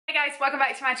guys, welcome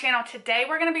back to my channel. Today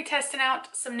we're going to be testing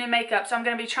out some new makeup. So I'm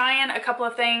going to be trying a couple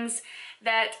of things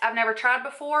that I've never tried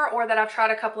before or that I've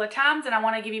tried a couple of times and I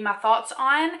want to give you my thoughts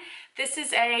on. This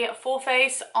is a full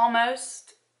face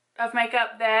almost of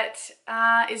makeup that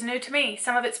is new to me.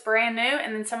 Some of it's brand new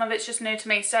and then some of it's just new to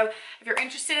me. So if you're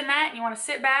interested in that and you want to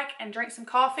sit back and drink some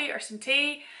coffee or some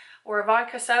tea or a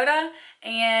vodka soda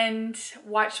and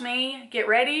watch me get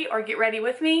ready or get ready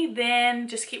with me, then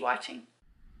just keep watching.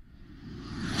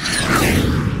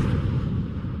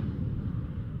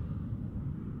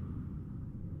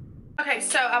 Okay,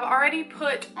 so I've already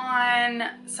put on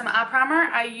some eye primer.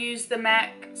 I used the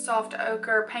MAC Soft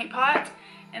Ochre Paint Pot,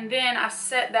 and then I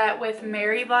set that with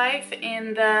Married Life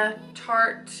in the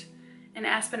Tarte and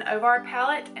Aspyn Ovard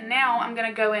palette. And now I'm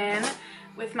gonna go in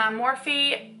with my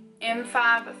Morphe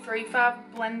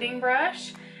M535 blending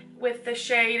brush with the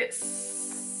shade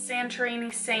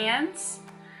Santorini Sands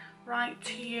right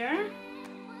here,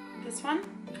 this one,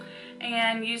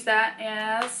 and use that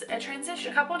as a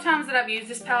transition. A couple of times that I've used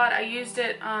this palette, I used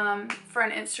it for an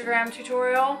Instagram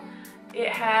tutorial. It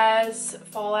has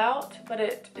fallout, but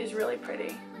it is really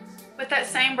pretty. With that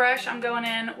same brush, I'm going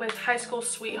in with High School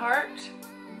Sweetheart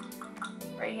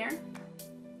right here.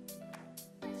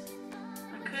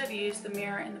 I could use the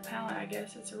mirror in the palette, I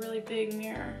guess. It's a really big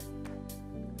mirror.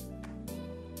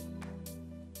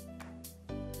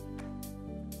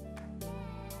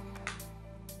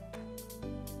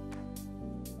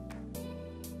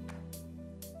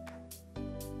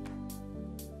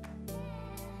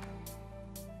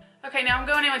 Okay, now I'm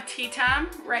going in with Tea Time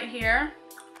right here.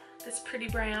 This pretty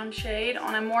brown shade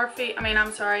on a a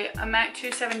MAC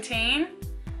 217.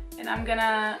 And I'm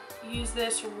gonna use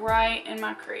this right in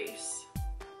my crease.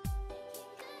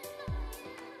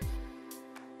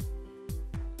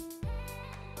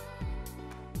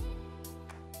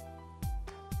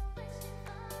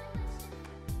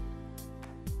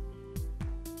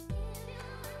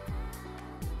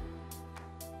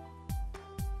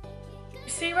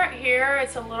 See right here,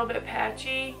 it's a little bit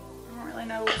patchy. I don't really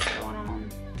know what's going on.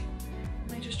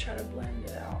 Let me just try to blend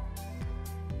it out.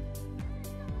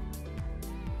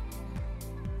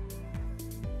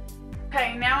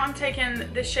 Okay, now I'm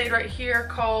taking this shade right here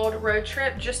called Road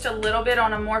Trip, just a little bit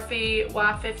on a Morphe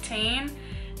Y15,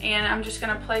 and I'm just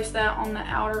gonna place that on the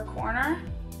outer corner.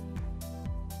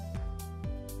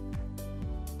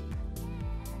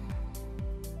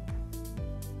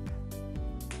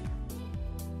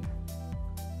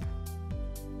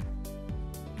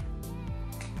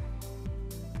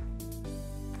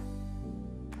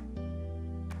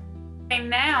 Okay,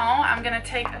 now I'm gonna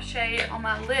take a shade on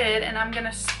my lid and I'm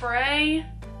gonna spray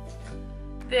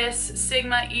this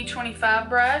Sigma E25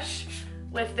 brush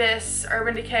with this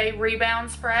Urban Decay Rebound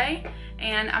spray,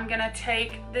 and I'm gonna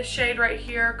take this shade right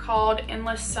here called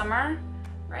Endless Summer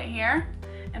right here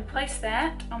and place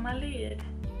that on my lid.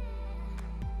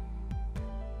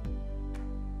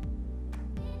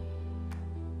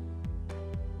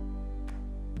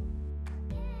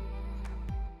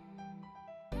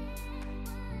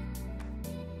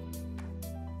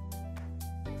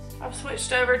 I've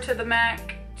switched over to the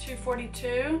MAC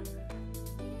 242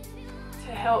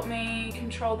 to help me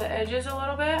control the edges a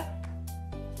little bit.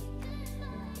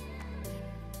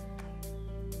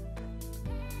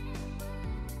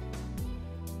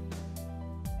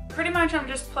 Pretty much I'm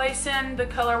just placing the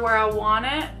color where I want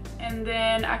it, and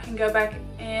then I can go back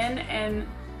in and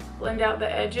blend out the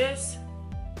edges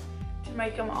to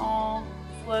make them all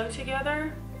flow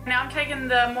together. Now I'm taking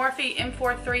the Morphe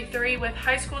M433 with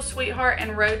High School Sweetheart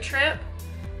and Road Trip,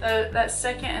 that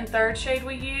second and third shade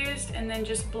we used, and then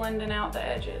just blending out the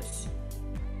edges.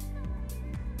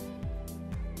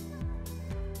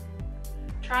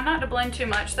 Try not to blend too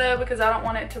much though, because I don't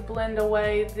want it to blend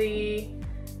away the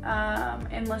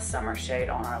Endless Summer shade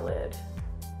on our lid.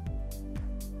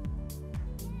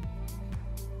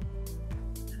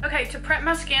 Okay, to prep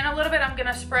my skin a little bit, I'm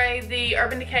gonna spray the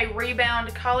Urban Decay Rebound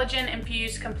Collagen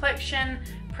Infused Complexion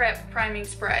Prep Priming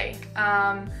Spray.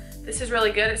 This is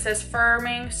really good. It says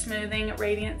firming, smoothing,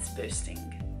 radiance boosting.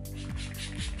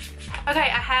 Okay,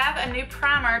 I have a new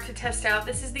primer to test out.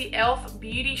 This is the e.l.f.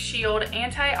 Beauty Shield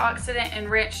Antioxidant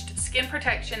Enriched Skin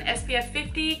Protection SPF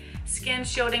 50 Skin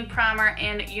Shielding Primer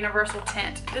and Universal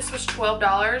Tint. This was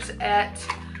 $12 at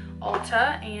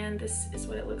Ulta, and this is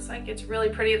what it looks like. It's really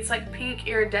pretty. It's like pink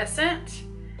iridescent.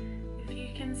 If you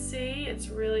can see, it's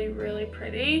really, really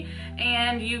pretty.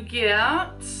 And you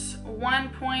get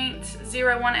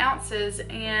 1.01 ounces,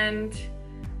 and it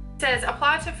says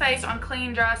apply to face on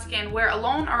clean, dry skin. Wear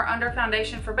alone or under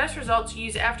foundation for best results.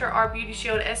 Use after our Beauty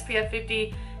Shield SPF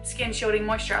 50 Skin Shielding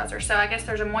Moisturizer. So I guess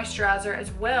there's a moisturizer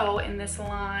as well in this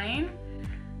line.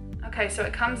 Okay, so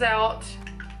it comes out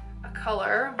a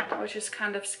color, which is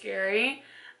kind of scary.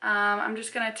 I'm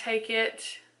just gonna take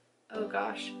it, oh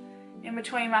gosh, in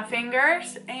between my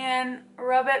fingers and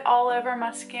rub it all over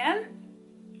my skin.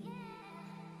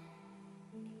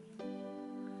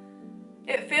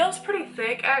 It feels pretty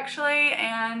thick actually,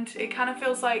 and it kind of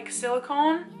feels like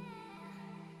silicone.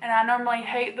 And I normally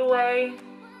hate the way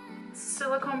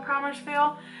silicone primers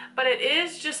feel, but it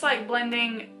is just like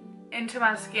blending into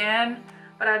my skin,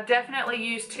 but I definitely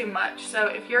use too much. So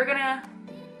if you're gonna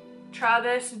try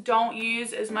this, don't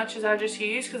use as much as I just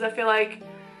used, because I feel like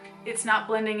it's not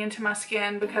blending into my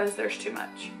skin because there's too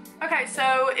much. Okay,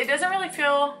 so it doesn't really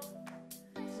feel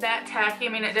that tacky. I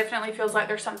mean, it definitely feels like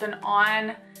there's something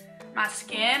on my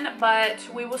skin, but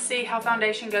we will see how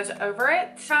foundation goes over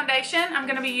it. Foundation, I'm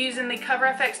gonna be using the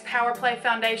CoverFX Power Play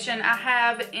foundation. I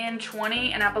have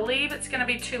Ennnnjoy, and I believe it's gonna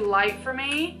be too light for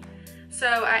me. So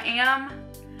I am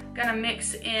gonna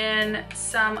mix in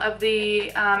some of the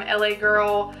LA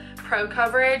Girl Pro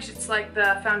Coverage. It's like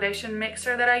the foundation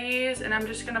mixer that I use, and I'm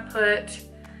just gonna put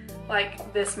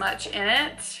like this much in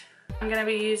it. I'm gonna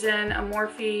be using a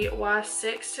Morphe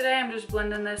Y6 today. I'm just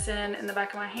blending this in the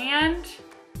back of my hand.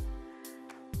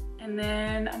 And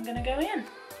then I'm gonna go in.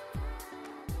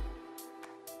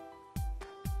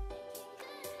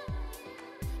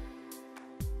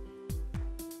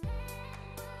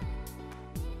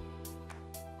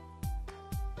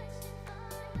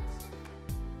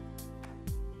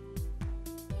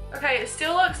 Okay, it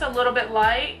still looks a little bit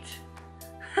light.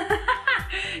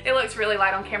 It looks really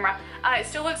light on camera. It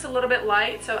still looks a little bit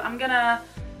light, so I'm gonna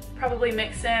probably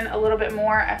mix in a little bit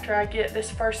more after I get this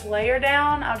first layer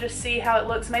down. I'll just see how it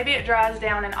looks. Maybe it dries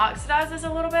down and oxidizes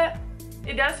a little bit.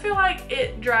 It does feel like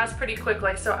it dries pretty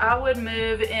quickly, so I would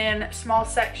move in small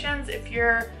sections if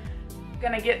you're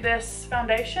gonna get this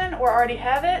foundation or already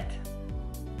have it.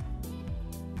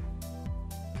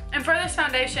 And for this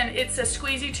foundation, it's a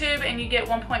squeezy tube, and you get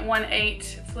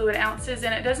 1.18 fluid ounces,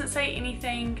 and it doesn't say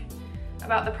anything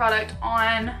about the product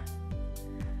on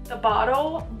the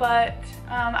bottle, but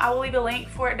I will leave a link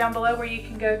for it down below where you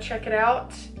can go check it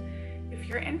out if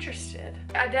you're interested.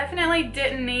 I definitely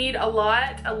didn't need a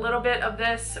lot. A little bit of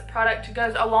this product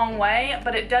goes a long way,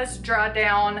 but it does dry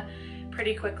down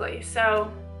pretty quickly.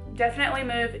 So definitely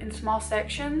move in small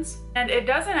sections. And it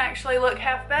doesn't actually look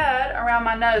half bad around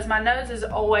my nose. My nose is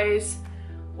always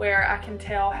where I can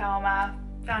tell how my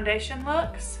foundation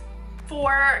looks.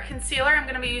 For concealer, I'm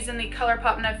gonna be using the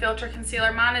Colourpop No Filter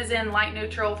Concealer. Mine is in Light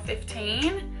Neutral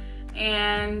 15,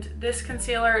 and this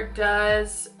concealer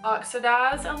does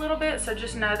oxidize a little bit, so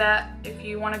just know that if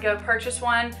you wanna go purchase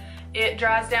one, it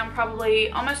dries down probably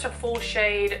almost a full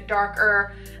shade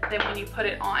darker than when you put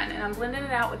it on. And I'm blending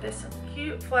it out with this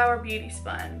cute Flower Beauty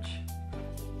sponge.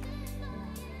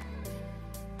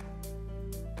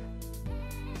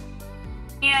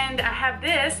 And I have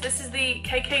this is the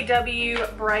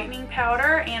KKW Brightening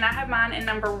Powder, and I have mine in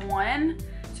number 1.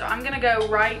 So I'm gonna go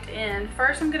right in.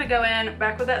 First I'm gonna go in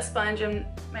back with that sponge and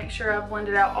make sure I've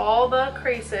blended out all the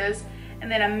creases,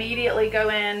 and then immediately go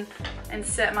in and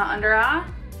set my under eye.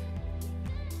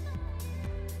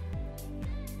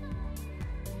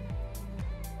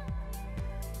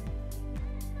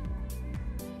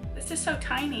 This is so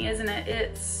tiny, isn't it?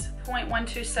 It's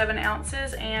 0.127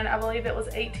 ounces, and I believe it was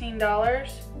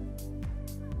 $18.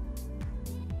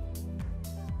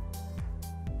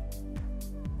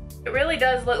 It really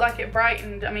does look like it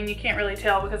brightened. I mean, you can't really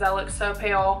tell because I look so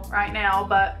pale right now,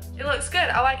 but it looks good.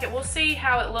 I like it. We'll see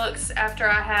how it looks after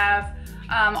I have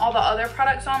all the other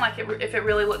products on, like if it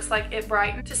really looks like it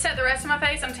brightened. To set the rest of my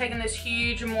face, I'm taking this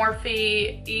huge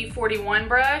Morphe E41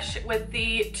 brush with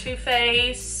the Too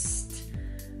Faced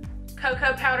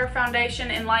Cocoa Powder Foundation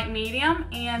in light medium,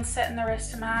 and setting the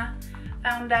rest of my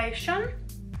foundation.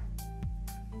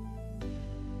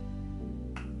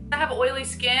 I have oily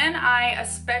skin. I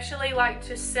especially like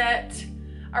to set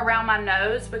around my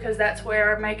nose because that's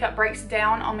where makeup breaks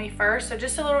down on me first. So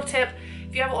just a little tip,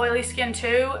 if you have oily skin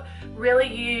too, really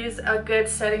use a good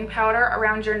setting powder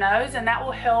around your nose, and that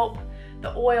will help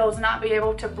the oils not be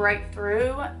able to break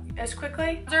through as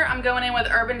quickly. I'm going in with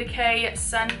Urban Decay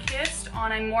Sun Kissed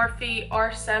on a Morphe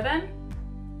R7.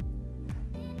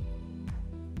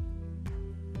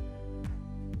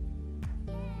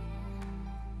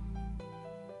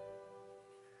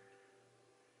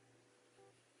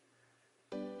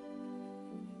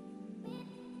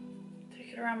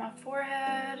 Take it around my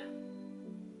forehead.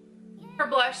 For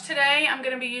blush today, I'm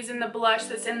going to be using the blush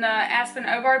that's in the Aspyn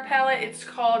Ovard palette. It's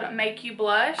called Make You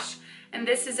Blush, and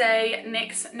this is a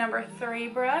NYX number 3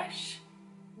 brush.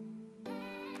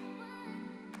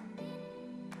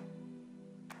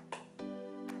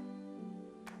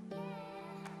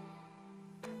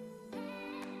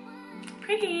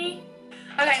 Pretty.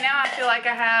 Okay, now I feel like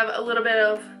I have a little bit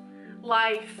of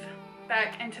life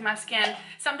back into my skin.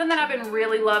 Something that I've been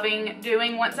really loving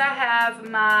doing once I have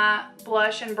my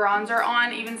blush and bronzer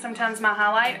on, even sometimes my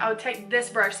highlight, I would take this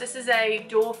brush. This is a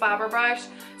dual fiber brush,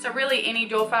 so really any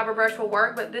dual fiber brush will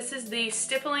work, but this is the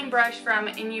stippling brush from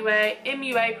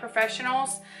MUA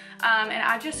Professionals, and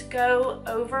I just go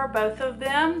over both of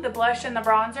them, the blush and the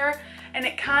bronzer, and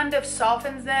it kind of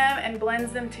softens them and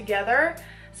blends them together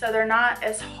so they're not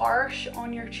as harsh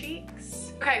on your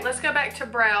cheeks. Okay, let's go back to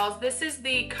brows. This is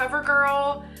the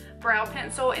Covergirl brow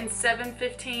pencil in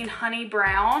 715 Honey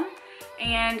Brown,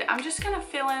 and I'm just gonna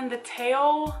fill in the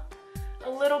tail a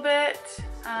little bit.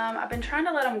 I've been trying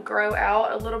to let them grow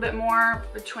out a little bit more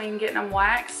between getting them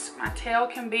waxed. My tail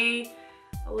can be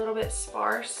a little bit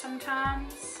sparse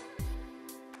sometimes.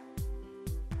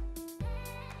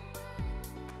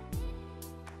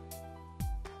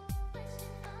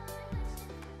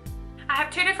 I have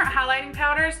two different highlighting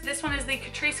powders. This one is the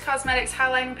Catrice Cosmetics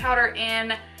highlighting powder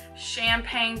in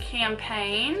Champagne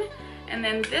Campaign, and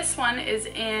then this one is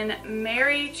in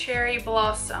Mary Cherry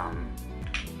Blossom.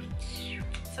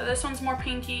 So this one's more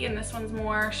pinky and this one's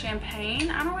more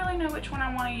champagne. I don't really know which one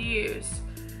I want to use.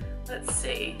 Let's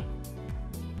see.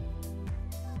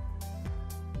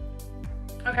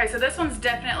 Okay, so this one's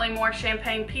definitely more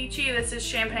champagne peachy. This is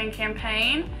Champagne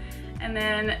Campaign. And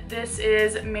then this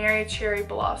is Mary Cherry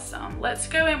Blossom. Let's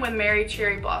go in with Mary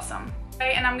Cherry Blossom.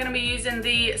 Okay, and I'm gonna be using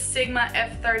the Sigma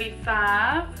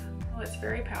F35. Oh, it's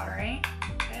very powdery.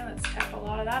 Okay, let's tap a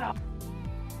lot of that off.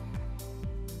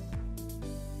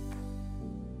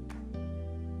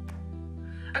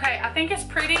 Okay, I think it's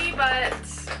pretty, but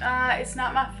it's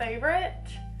not my favorite.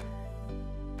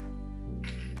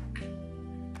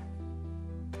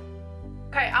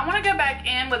 Okay, I want to go back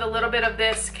in with a little bit of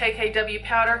this KKW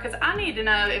powder because I need to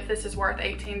know if this is worth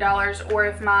 $18 or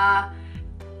if my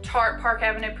Tarte Park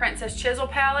Avenue Princess Chisel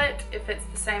palette, if it's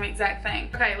the same exact thing.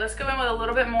 Okay, let's go in with a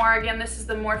little bit more. Again, this is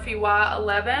the Morphe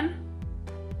Y11.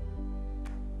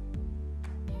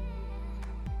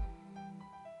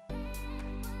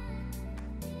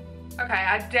 Okay,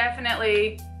 I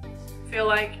definitely feel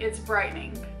like it's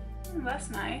brightening. That's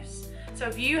nice. So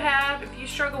if you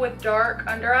struggle with dark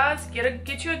under eyes,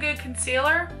 get you a good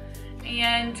concealer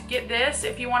and get this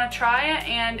if you want to try it.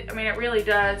 And I mean, it really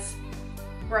does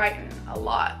brighten a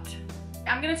lot.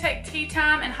 I'm gonna take Tea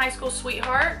Time and High School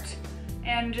Sweetheart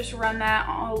and just run that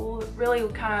all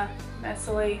really kind of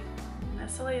messily,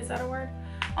 is that a word?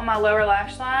 On my lower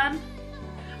lash line.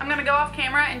 I'm gonna go off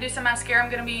camera and do some mascara.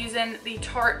 I'm gonna be using the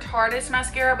Tarte Tartiest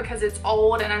mascara because it's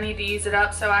old and I need to use it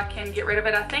up so I can get rid of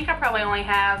it. I think I probably only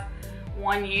have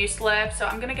one use left, so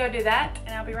I'm gonna go do that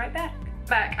and I'll be right back.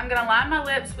 I'm gonna line my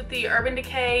lips with the Urban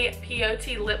Decay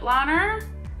Peyote lip liner,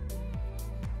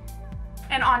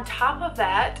 and on top of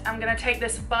that I'm gonna take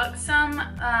this Buxom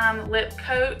lip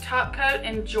coat, top coat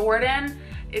in Jordan.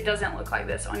 It doesn't look like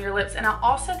this on your lips, and I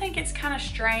also think it's kind of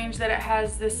strange that it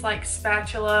has this like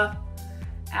spatula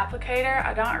applicator.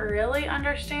 I don't really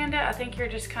understand it. I think you're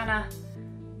just kind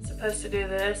of supposed to do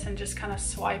this and just kind of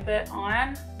swipe it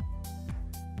on.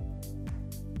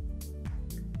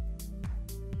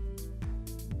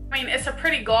 I mean, it's a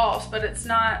pretty gloss, but it's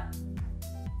not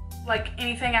like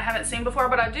anything I haven't seen before,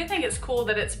 but I do think it's cool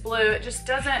that it's blue. It just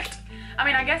doesn't, I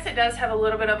mean, I guess it does have a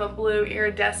little bit of a blue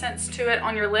iridescence to it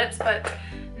on your lips, but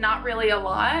not really a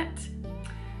lot.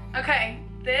 Okay,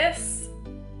 this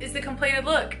is the completed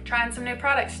look. Trying some new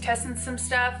products, testing some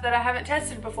stuff that I haven't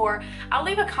tested before. I'll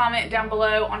leave a comment down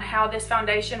below on how this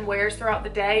foundation wears throughout the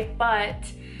day, but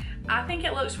I think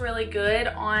it looks really good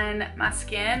on my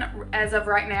skin as of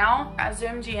right now. I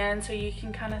zoomed you in so you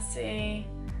can kind of see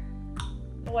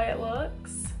the way it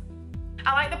looks.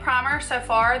 I like the primer so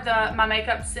far. My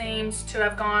makeup seems to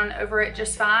have gone over it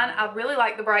just fine. I really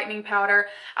like the brightening powder.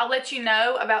 I'll let you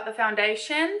know about the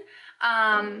foundation.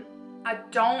 I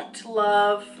don't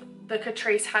love the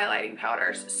Catrice highlighting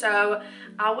powders, so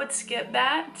I would skip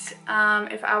that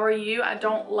if I were you. I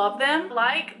don't love them.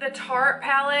 Like the Tarte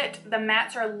palette, the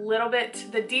mattes are a little bit,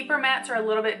 the deeper mattes are a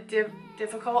little bit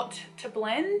difficult to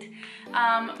blend,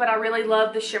 but I really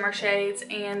love the shimmer shades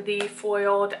and the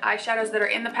foiled eyeshadows that are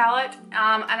in the palette,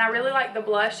 and I really like the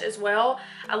blush as well.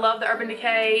 I love the Urban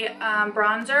Decay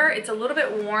bronzer. It's a little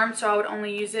bit warm, so I would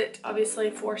only use it obviously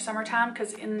for summertime,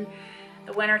 because in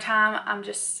the winter time I'm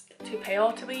just too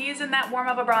pale to be using that warm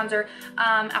of a bronzer.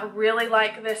 I really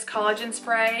like this collagen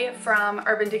spray from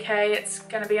Urban Decay. It's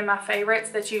gonna be in my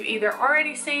favorites that you've either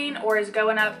already seen or is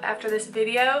going up after this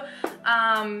video.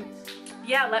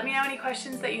 Yeah, let me know any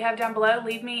questions that you have down below.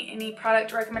 Leave me any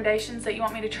product recommendations that you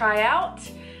want me to try out.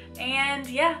 And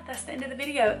yeah, that's the end of the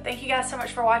video. Thank you guys so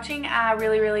much for watching. I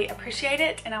really, really appreciate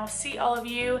it. And I will see all of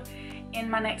you in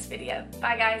my next video.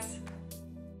 Bye guys.